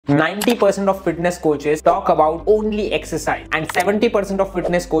90% of fitness coaches talk about only exercise, and 70% of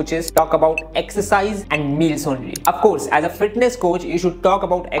fitness coaches talk about exercise and meals only. Of course, as a fitness coach, you should talk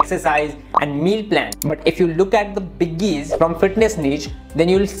about exercise and meal plan. But if you look at the biggies from fitness niche, then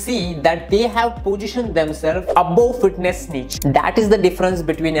you'll see that they have positioned themselves above fitness niche. That is the difference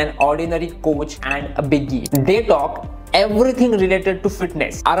between an ordinary coach and a biggie. They talk everything related to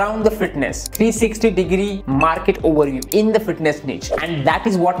fitness, around the fitness, 360-degree market overview in the fitness niche, and that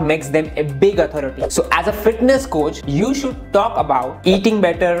is what makes them a big authority. So as a fitness coach, you should talk about eating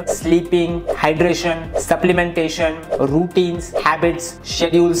better, sleeping, hydration, supplementation, routines, habits,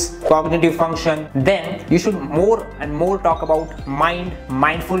 schedules, cognitive function. Then you should more and more talk about mind,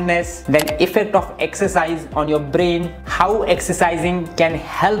 mindfulness, then effect of exercise on your brain, how exercising can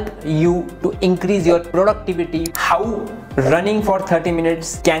help you to increase your productivity, how running for 30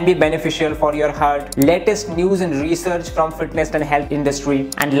 minutes can be beneficial for your heart, latest news and research from fitness and health industry,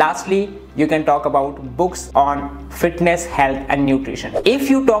 and lastly, you can talk about books on fitness, health and nutrition. If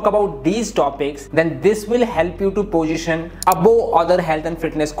you talk about these topics, then this will help you to position above other health and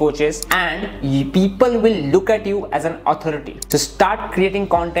fitness coaches, and people will look at you as an authority. So start creating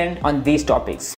content on these topics.